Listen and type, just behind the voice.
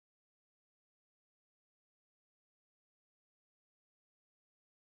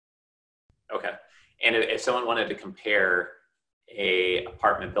Okay. And if someone wanted to compare a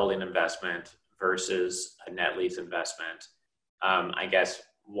apartment building investment versus a net lease investment, I guess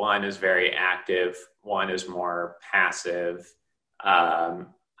one is very active, one is more passive.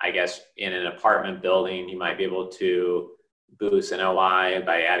 I guess in an apartment building, you might be able to boost an OI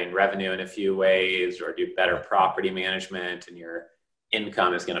by adding revenue in a few ways, or do better property management, and your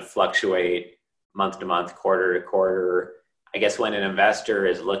income is going to fluctuate month to month, quarter to quarter. I guess when an investor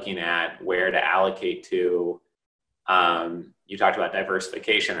is looking at where to allocate to, you talked about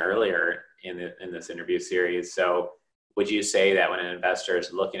diversification earlier in this interview series. So would you say that when an investor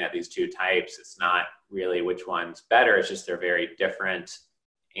is looking at these two types, it's not really which one's better, it's just they're very different,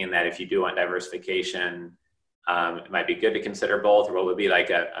 and that if you do want diversification, it might be good to consider both, or what would be like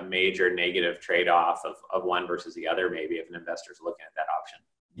a major negative trade-off of one versus the other, maybe if an investor is looking at that option?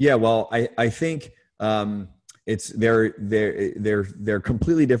 Yeah, well, I think they're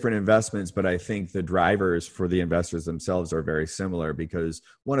completely different investments, but I think the drivers for the investors themselves are very similar, because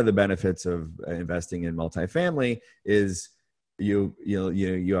one of the benefits of investing in multifamily is you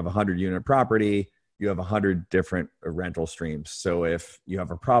have 100-unit property, you have 100 different rental streams. So if you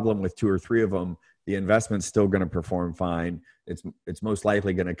have a problem with 2 or 3 of them, the investment's still going to perform fine. It's most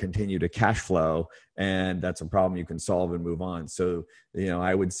likely going to continue to cash flow, and that's a problem you can solve and move on. So,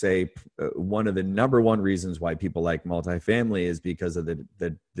 I would say one of the number one reasons why people like multifamily is because of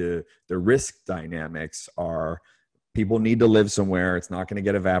the risk dynamics are people need to live somewhere. It's not going to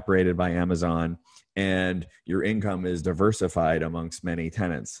get evaporated by Amazon, and your income is diversified amongst many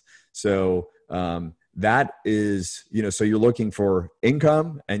tenants. So, that is, so you're looking for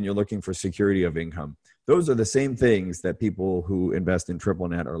income and you're looking for security of income. Those are the same things that people who invest in triple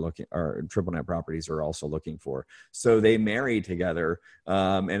net triple net properties are also looking for. So they marry together,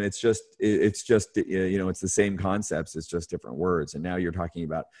 and it's just it's the same concepts. It's just different words. And now you're talking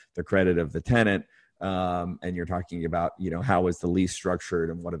about the credit of the tenant, and you're talking about how is the lease structured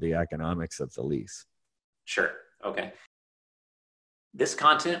and what are the economics of the lease. Sure. Okay. This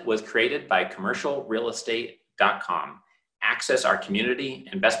content was created by commercialrealestate.com. Access our community,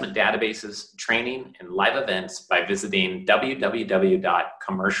 investment databases, training, and live events by visiting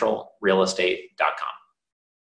www.commercialrealestate.com.